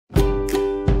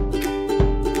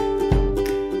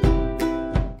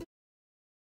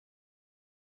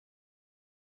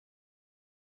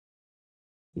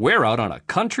We're out on a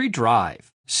country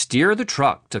drive. Steer the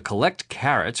truck to collect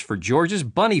carrots for George's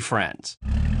bunny friends.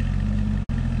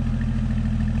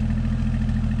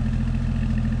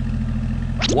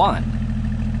 One,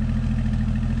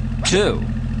 2,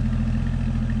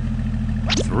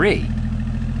 3,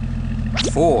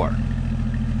 4,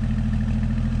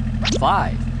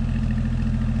 5.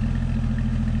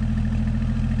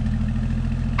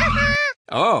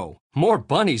 Oh, more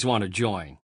bunnies want to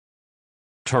join.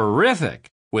 Terrific!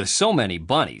 With so many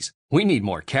bunnies, we need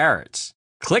more carrots.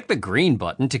 Click the green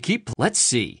button to keep. Let's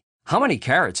see. How many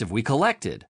carrots have we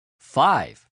collected?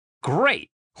 5. Great!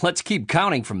 Let's keep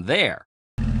counting from there.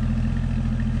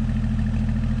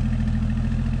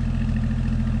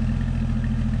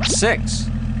 6,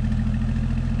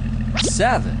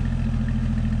 7,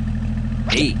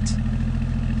 8,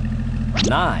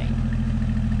 9,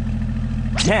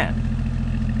 10,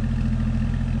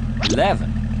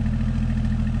 11,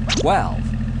 12,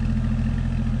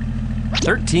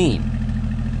 13.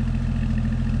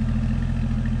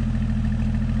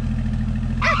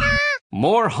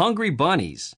 More hungry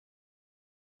bunnies.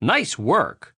 Nice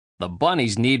work. The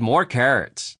bunnies need more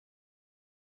carrots.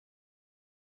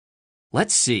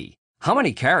 Let's see. How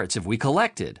many carrots have we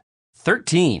collected?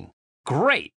 13.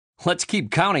 Great. Let's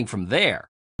keep counting from there.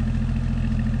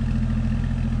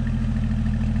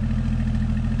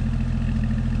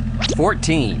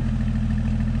 14,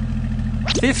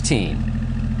 15,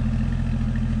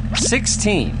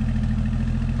 16,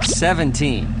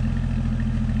 17,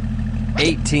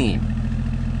 18,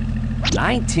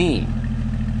 19,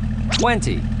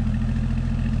 20.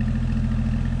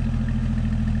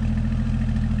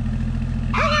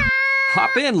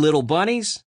 Hop in, little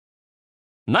bunnies.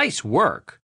 Nice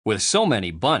work. With so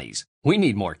many bunnies, we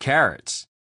need more carrots.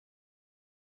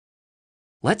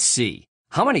 Let's see.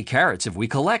 How many carrots have we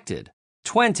collected?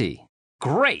 20.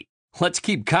 Great. Let's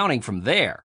keep counting from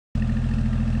there.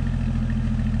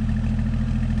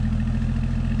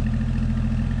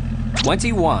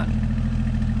 21,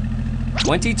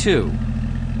 22,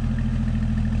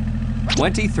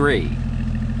 23,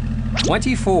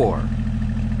 24,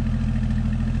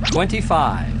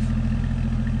 25,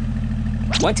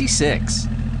 26,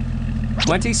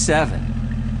 27,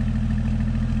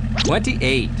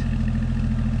 28.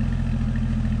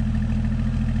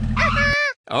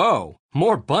 Oh,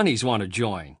 more bunnies want to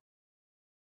join.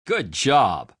 Good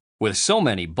job. With so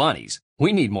many bunnies,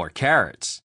 we need more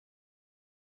carrots.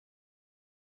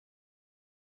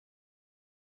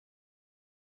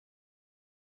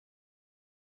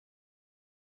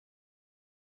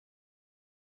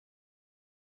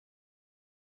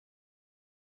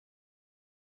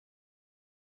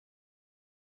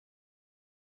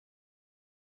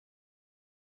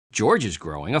 George is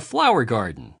growing a flower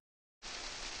garden.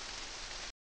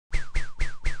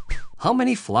 How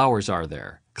many flowers are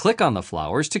there? Click on the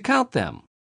flowers to count them.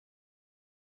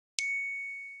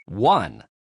 1,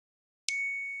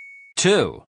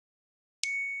 2,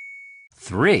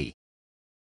 3,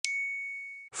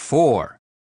 4,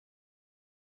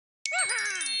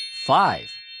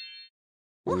 5.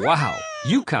 Wow,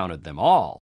 you counted them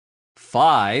all.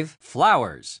 5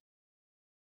 flowers.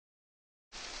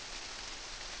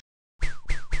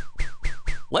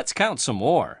 Let's count some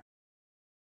more.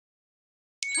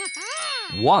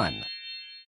 1,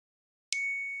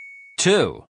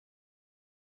 2,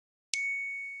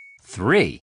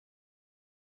 3,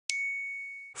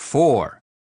 4,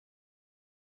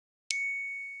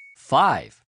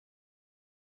 5,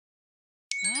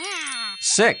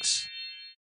 6.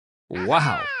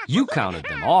 Wow, you counted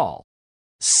them all.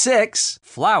 6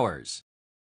 flowers.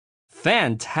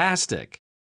 Fantastic.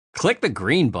 Click the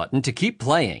green button to keep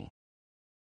playing.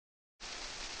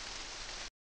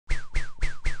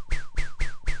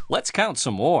 Let's count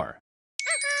some more.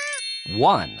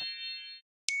 1,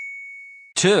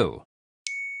 2,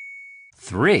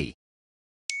 3,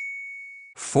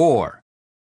 4,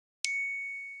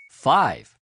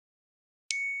 5,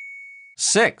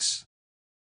 6,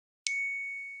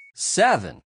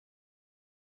 7,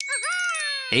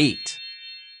 8.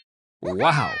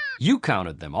 Wow, you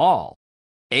counted them all.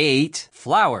 8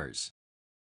 flowers.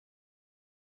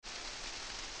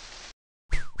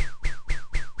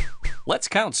 Let's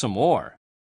count some more.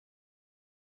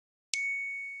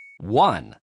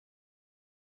 1,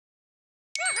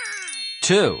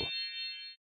 2,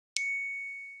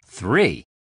 3,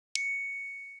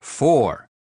 4,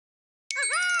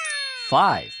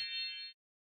 5,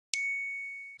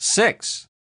 6,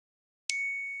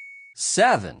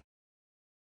 7.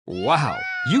 Wow,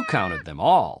 you counted them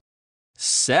all.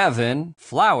 7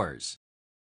 flowers.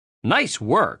 Nice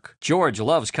work. George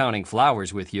loves counting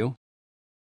flowers with you.